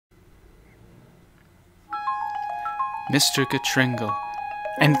Mr. Getringle,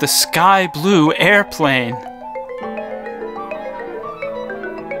 and the sky blue airplane.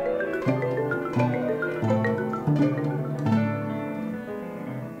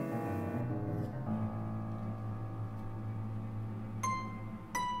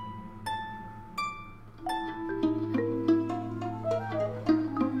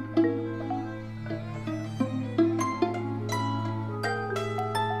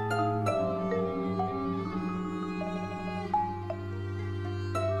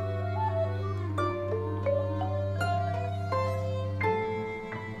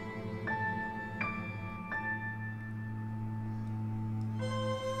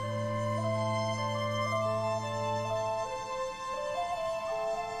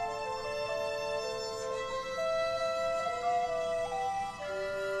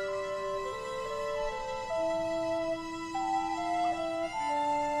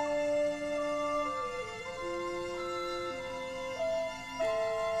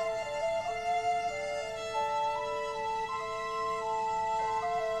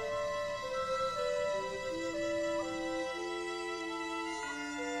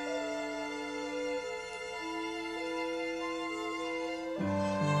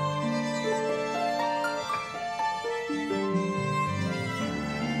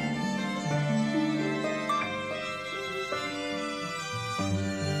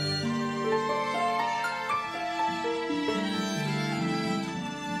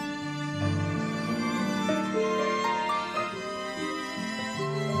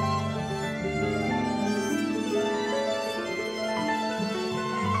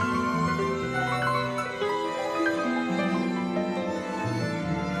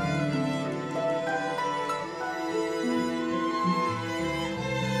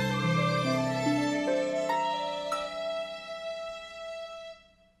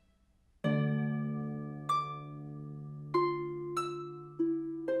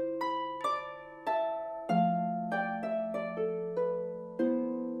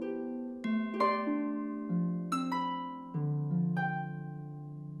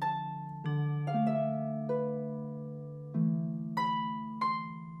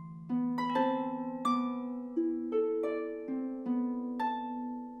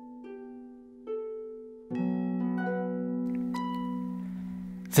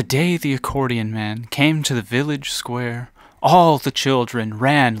 The day the Accordion Man came to the village square, all the children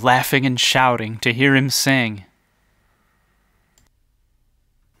ran laughing and shouting to hear him sing.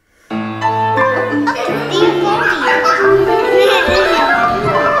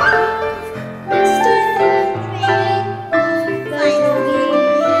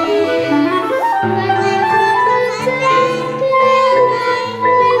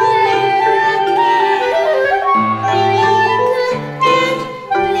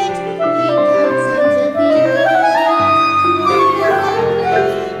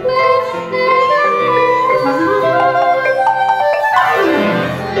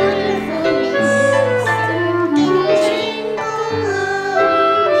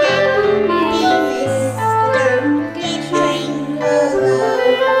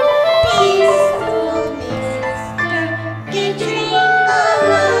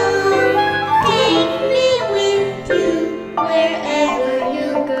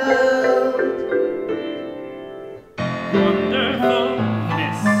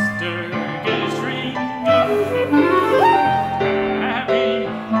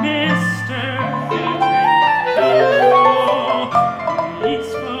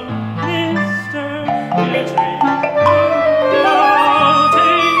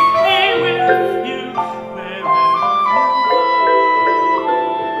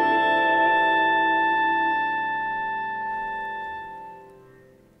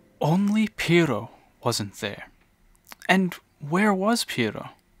 Only Piro wasn't there. And where was Piro?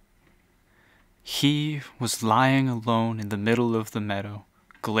 He was lying alone in the middle of the meadow,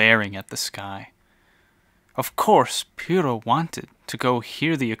 glaring at the sky. Of course, Piro wanted to go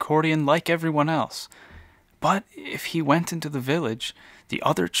hear the accordion like everyone else. But if he went into the village, the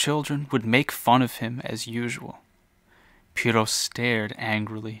other children would make fun of him as usual. Piro stared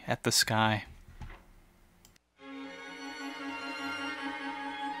angrily at the sky.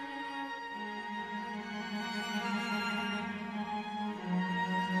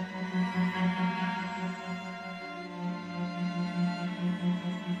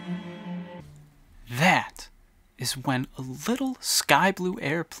 That is when a little sky blue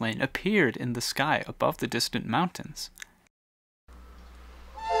airplane appeared in the sky above the distant mountains.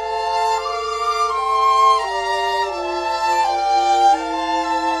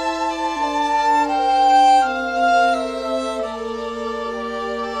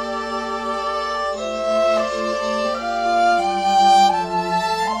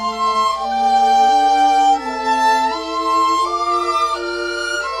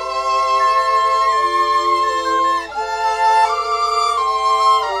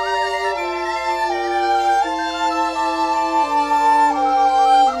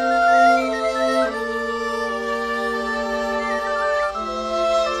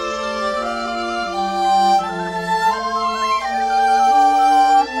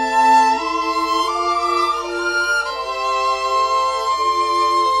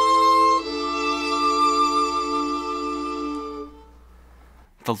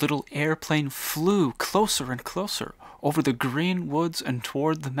 little airplane flew closer and closer over the green woods and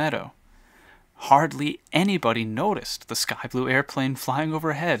toward the meadow. Hardly anybody noticed the sky blue airplane flying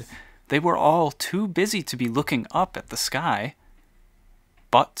overhead. They were all too busy to be looking up at the sky.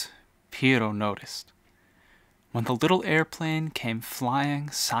 But Piro noticed. When the little airplane came flying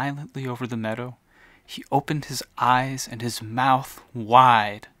silently over the meadow, he opened his eyes and his mouth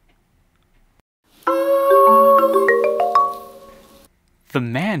wide. The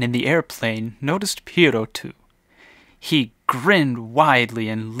man in the airplane noticed Piro too. He grinned widely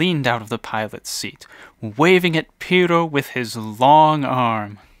and leaned out of the pilot's seat, waving at Piro with his long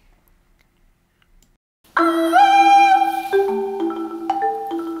arm.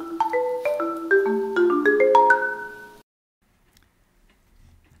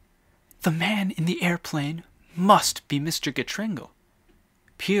 The man in the airplane must be Mr. Getringle.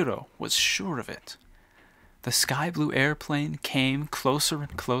 Piro was sure of it. The sky blue airplane came closer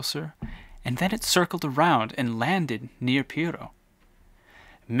and closer, and then it circled around and landed near Piro.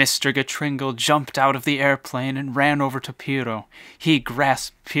 Mr. Getringle jumped out of the airplane and ran over to Piro. He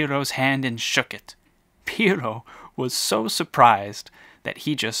grasped Piro's hand and shook it. Piro was so surprised that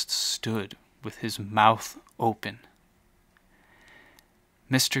he just stood with his mouth open.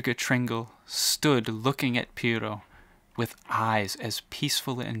 Mr. Getringle stood looking at Piro with eyes as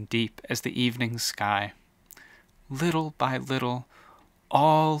peaceful and deep as the evening sky. Little by little,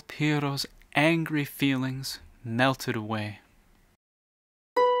 all Piro's angry feelings melted away.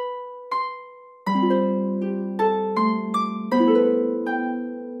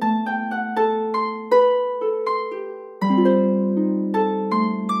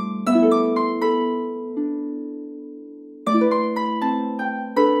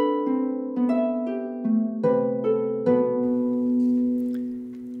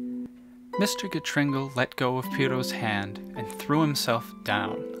 Mr. Getringle let go of Piro's hand and threw himself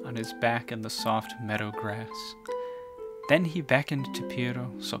down on his back in the soft meadow grass. Then he beckoned to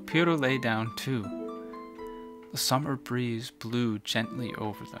Piro, so Piro lay down too. The summer breeze blew gently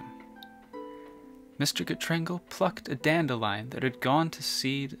over them. Mr. Getringle plucked a dandelion that had gone to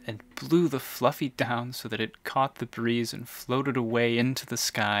seed and blew the fluffy down so that it caught the breeze and floated away into the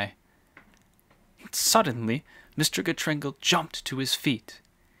sky. Suddenly, Mr. Getringle jumped to his feet.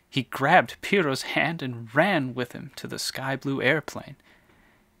 He grabbed Piro's hand and ran with him to the sky blue airplane.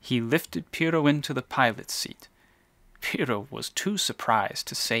 He lifted Piro into the pilot's seat. Piro was too surprised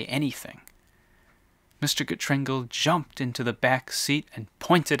to say anything. Mr. Getringle jumped into the back seat and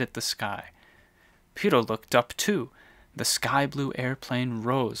pointed at the sky. Piro looked up too. The sky blue airplane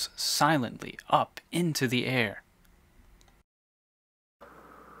rose silently up into the air.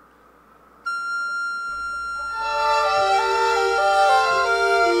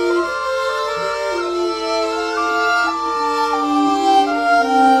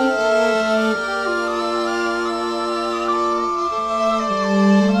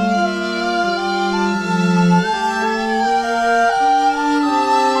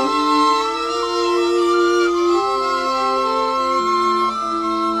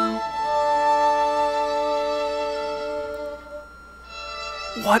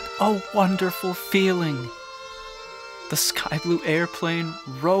 What a wonderful feeling! The sky blue airplane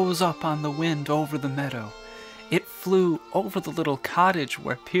rose up on the wind over the meadow. It flew over the little cottage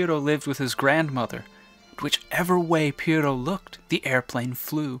where Piro lived with his grandmother. Whichever way Piro looked, the airplane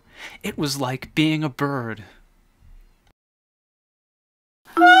flew. It was like being a bird.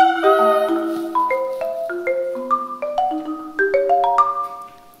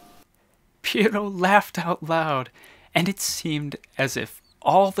 Piro laughed out loud, and it seemed as if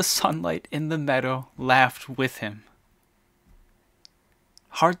all the sunlight in the meadow laughed with him.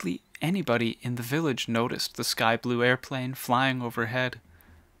 Hardly anybody in the village noticed the sky blue airplane flying overhead.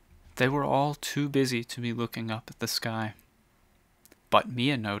 They were all too busy to be looking up at the sky. But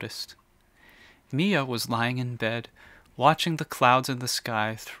Miya noticed. Miya was lying in bed, watching the clouds in the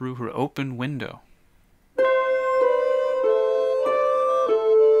sky through her open window.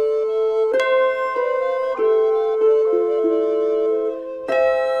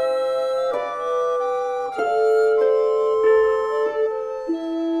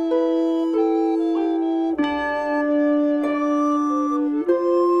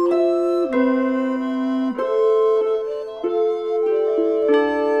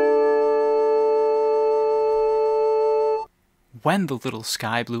 When the little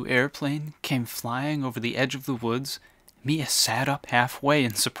sky blue airplane came flying over the edge of the woods, Miya sat up halfway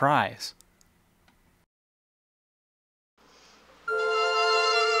in surprise.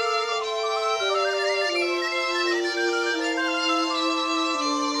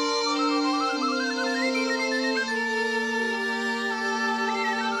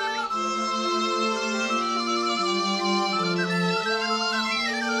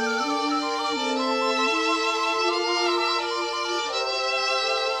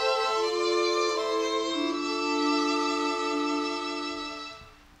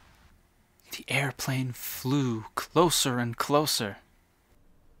 airplane flew closer and closer.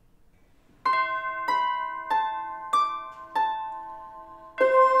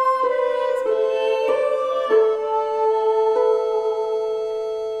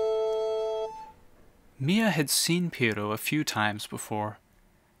 Miya had seen Piro a few times before,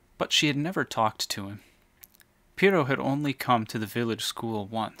 but she had never talked to him. Piro had only come to the village school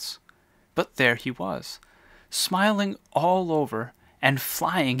once, but there he was, smiling all over and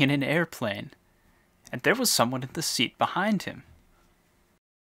flying in an airplane, and there was someone in the seat behind him.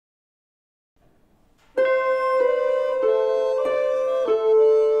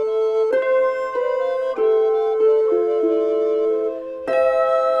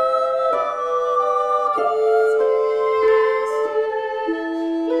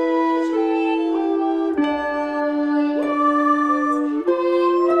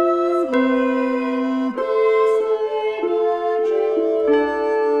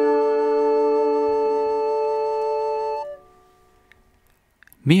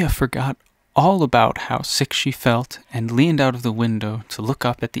 Miya forgot all about how sick she felt and leaned out of the window to look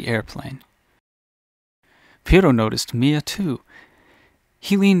up at the airplane. Piro noticed Miya too.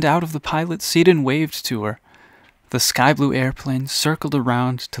 He leaned out of the pilot's seat and waved to her. The sky-blue airplane circled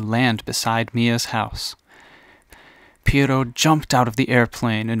around to land beside Miya's house. Piro jumped out of the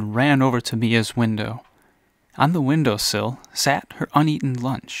airplane and ran over to Miya's window. On the windowsill sat her uneaten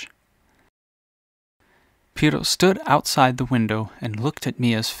lunch. Piro stood outside the window and looked at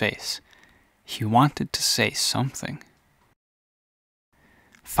Miya's face. He wanted to say something.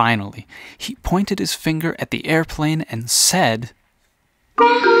 Finally, he pointed his finger at the airplane and said,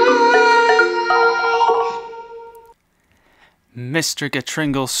 Mr.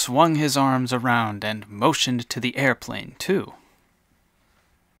 Getringle swung his arms around and motioned to the airplane, too.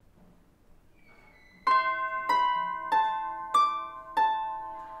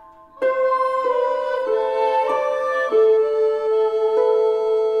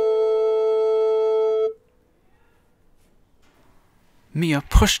 Miya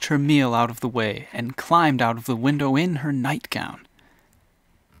pushed her meal out of the way and climbed out of the window in her nightgown.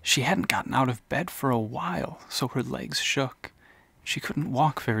 She hadn't gotten out of bed for a while, so her legs shook. She couldn't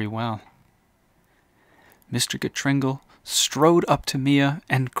walk very well. Mr. Getringle strode up to Miya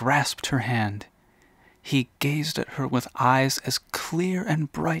and grasped her hand. He gazed at her with eyes as clear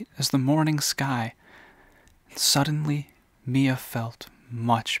and bright as the morning sky. And suddenly, Miya felt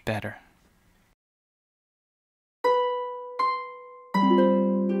much better.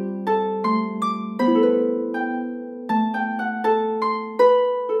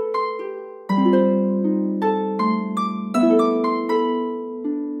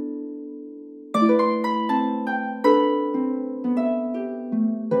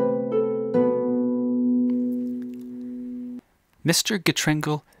 Mr.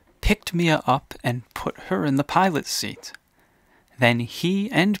 Getringle picked Miya up and put her in the pilot's seat. Then he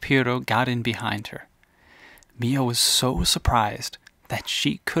and Piro got in behind her. Miya was so surprised that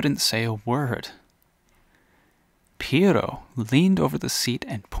she couldn't say a word. Piro leaned over the seat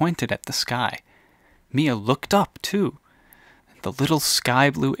and pointed at the sky. Miya looked up, too. The little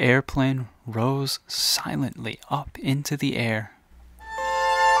sky-blue airplane rose silently up into the air.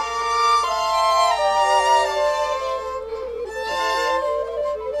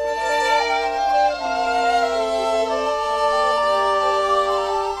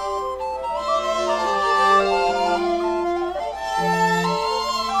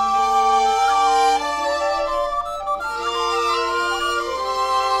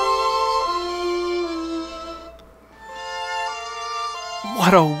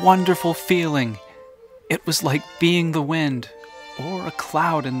 What a wonderful feeling! It was like being the wind, or a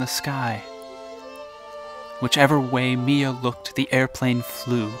cloud in the sky. Whichever way Miya looked, the airplane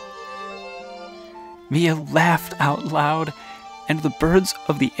flew. Miya laughed out loud, and the birds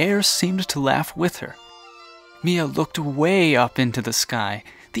of the air seemed to laugh with her. Miya looked way up into the sky.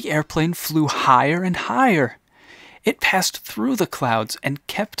 The airplane flew higher and higher. It passed through the clouds and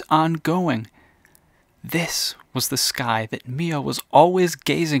kept on going. This was the sky that Miya was always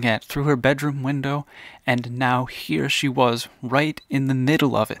gazing at through her bedroom window, and now here she was right in the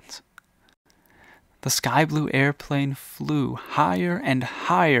middle of it. The sky-blue airplane flew higher and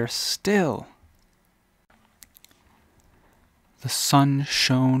higher still. The sun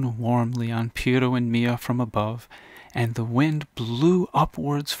shone warmly on Piro and Miya from above, and the wind blew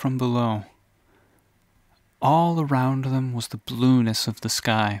upwards from below. All around them was the blueness of the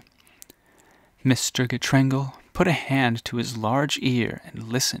sky. Mr. Getringle put a hand to his large ear and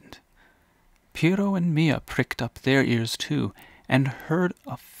listened. Piro and Miya pricked up their ears too, and heard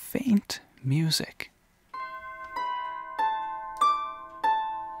a faint music.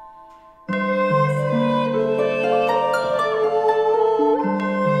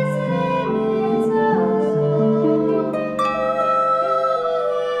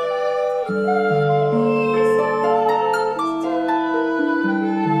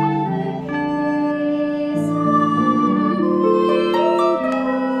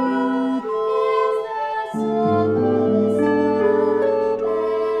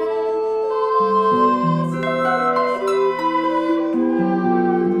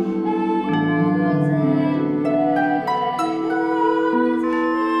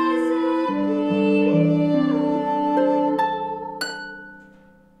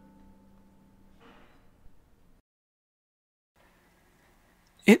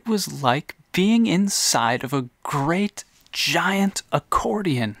 was like being inside of a great, giant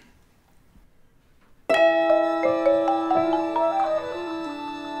accordion.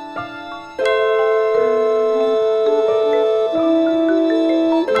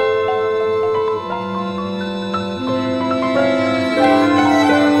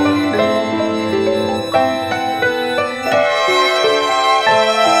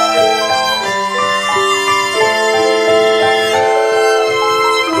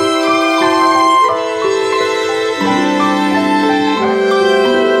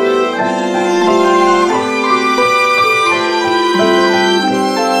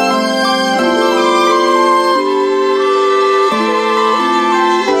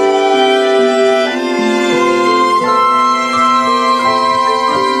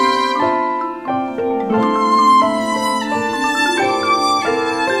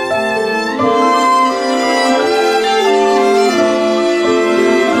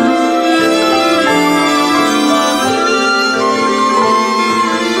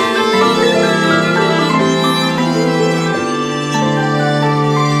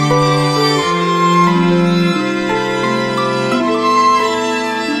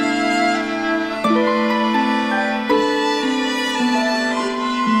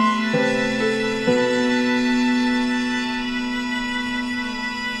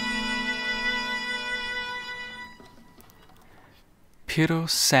 Piro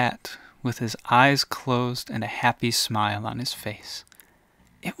sat with his eyes closed and a happy smile on his face.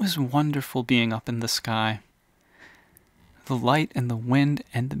 It was wonderful being up in the sky. The light and the wind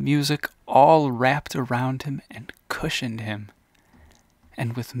and the music all wrapped around him and cushioned him.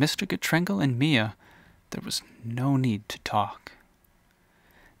 And with Mr. Getringle and Miya, there was no need to talk.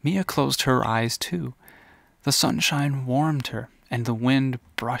 Miya closed her eyes too. The sunshine warmed her, and the wind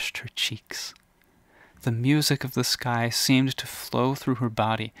brushed her cheeks. The music of the sky seemed to flow through her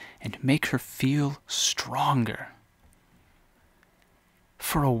body and make her feel stronger.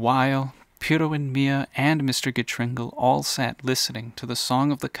 For a while, Piro and Miya and Mr. Getringle all sat listening to the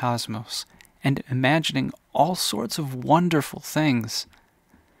song of the cosmos and imagining all sorts of wonderful things.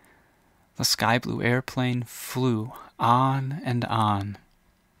 The sky-blue airplane flew on and on.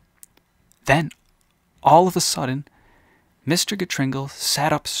 Then, all of a sudden, Mr. Getringle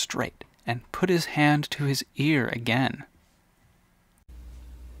sat up straight and put his hand to his ear again.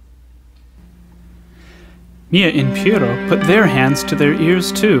 Miya and Piro put their hands to their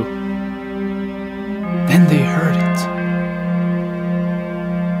ears too. Then they heard it.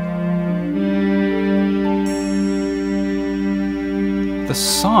 The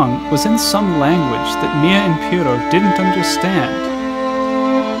song was in some language that Miya and Piro didn't understand.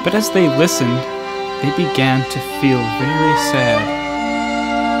 But as they listened, they began to feel very sad.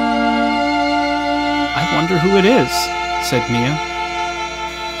 "I wonder who it is," said Miya.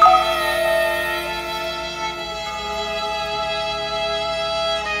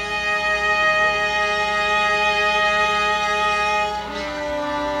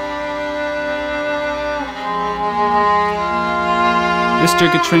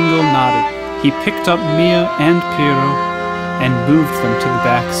 Mr. Getringle nodded. He picked up Miya and Piro and moved them to the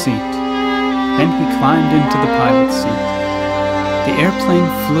back seat. Then he climbed into the pilot seat. The airplane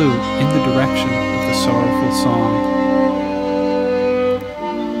flew in the direction of the sorrowful song.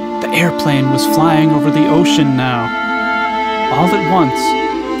 The airplane was flying over the ocean now. All at once,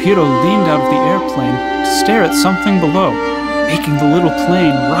 Piro leaned out of the airplane to stare at something below, making the little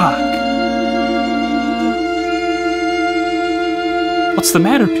plane rock. "What's the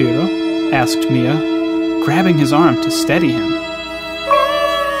matter, Piro?" asked Miya, grabbing his arm to steady him.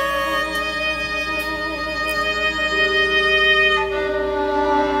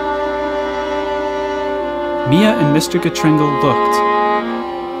 Miya and Mr. Getringle looked.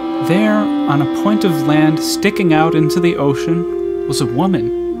 There, on a point of land sticking out into the ocean, was a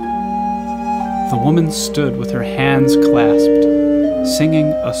woman. The woman stood with her hands clasped, singing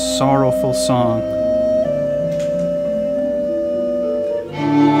a sorrowful song.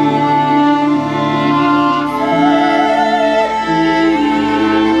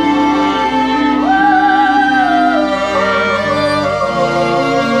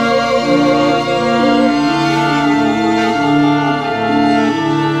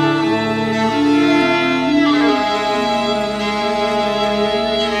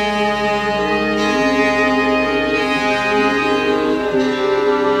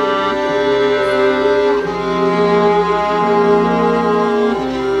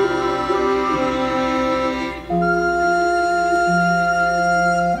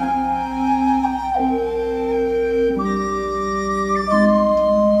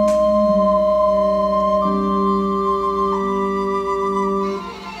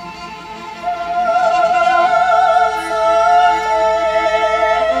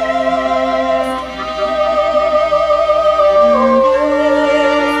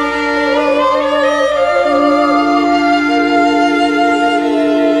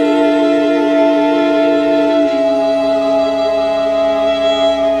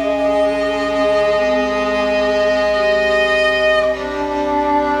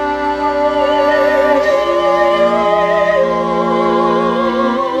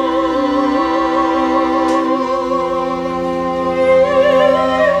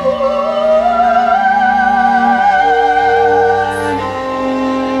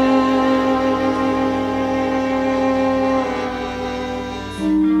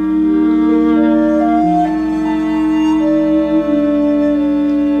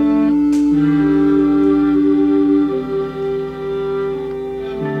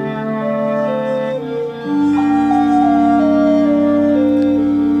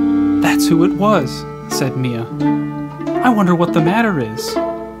 was, said Miya. I wonder what the matter is.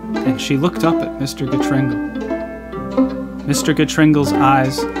 And she looked up at Mr. Getringle. Mr. Getringle's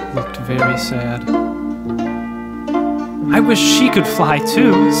eyes looked very sad. I wish she could fly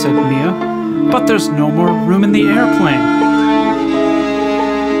too, said Miya, but there's no more room in the airplane.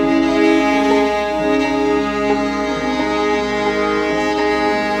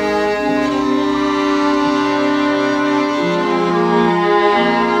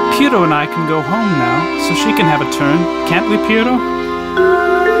 Piro and I can go home now, so she can have a turn. Can't we, Piro?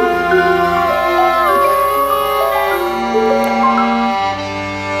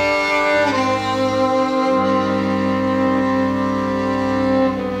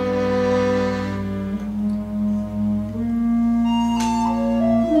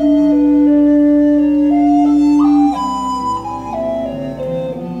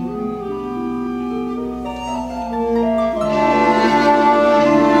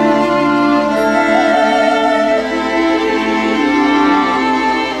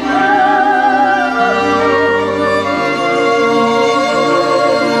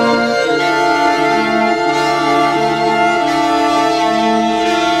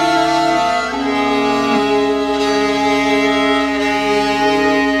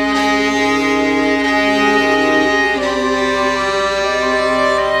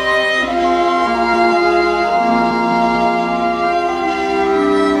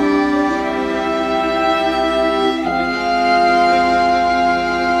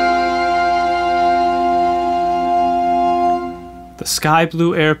 The sky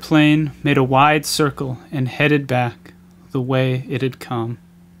blue airplane made a wide circle and headed back the way it had come.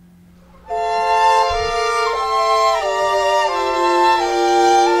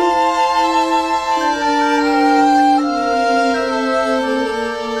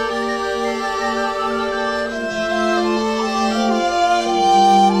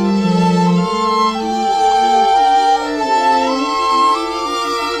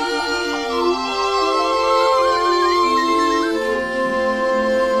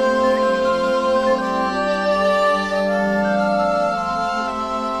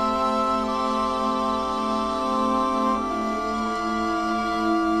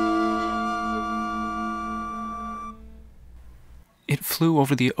 It flew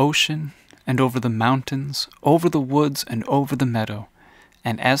over the ocean and over the mountains, over the woods and over the meadow,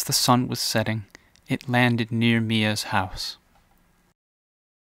 and as the sun was setting, it landed near Miya's house.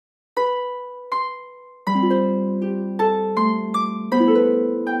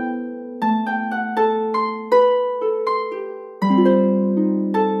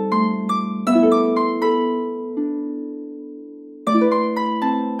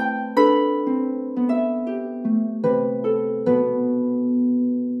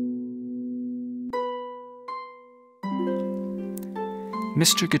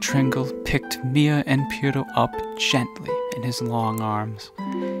 Mr. Getringle picked Miya and Piro up gently in his long arms.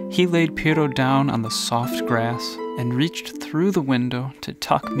 He laid Piro down on the soft grass and reached through the window to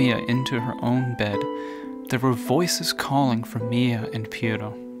tuck Miya into her own bed. There were voices calling for Miya and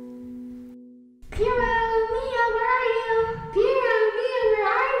Piro. Piro, Miya, where are you? Piro, Miya, where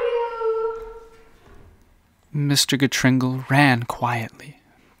are you? Mr. Getringle ran quietly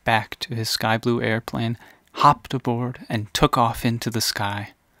back to his sky blue airplane, hopped aboard, and took off into the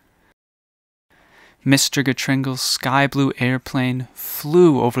sky. Mr. Getringle's sky blue airplane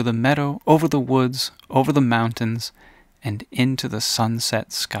flew over the meadow, over the woods, over the mountains, and into the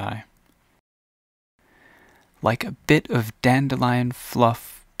sunset sky. Like a bit of dandelion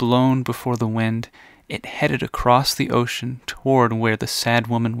fluff blown before the wind, it headed across the ocean toward where the sad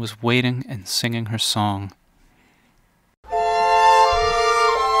woman was waiting and singing her song.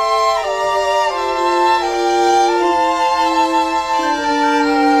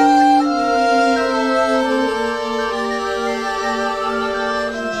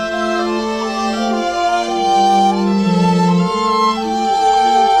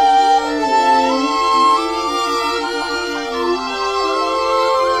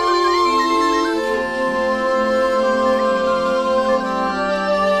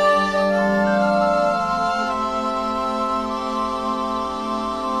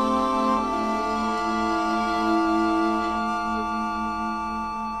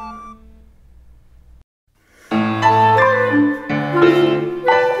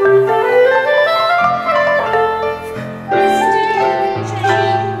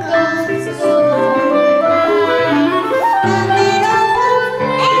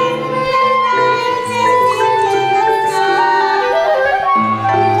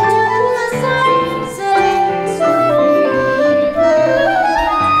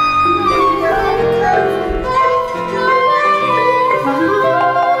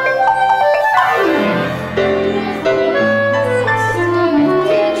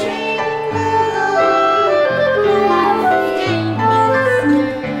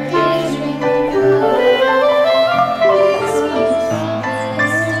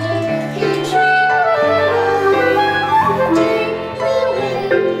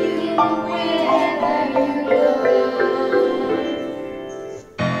 wherever you go.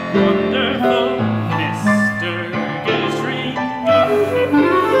 Wonderful Mr. Getringle,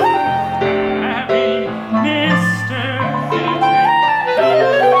 happy Mr.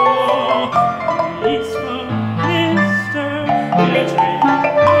 Getringle, peaceful Mr. Getringle,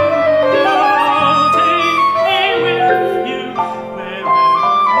 take me with you wherever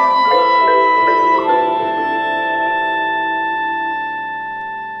you go.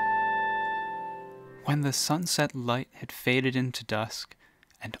 When the sunset light had faded into dusk,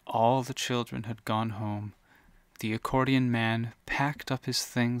 and all the children had gone home, the Accordion Man packed up his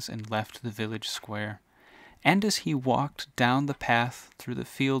things and left the village square. And as he walked down the path through the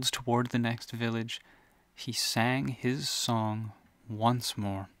fields toward the next village, he sang his song once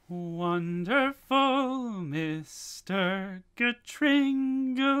more. Wonderful Mr.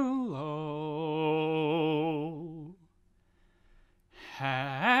 Getringle, oh,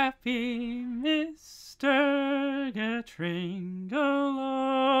 happy Mr. Getringle.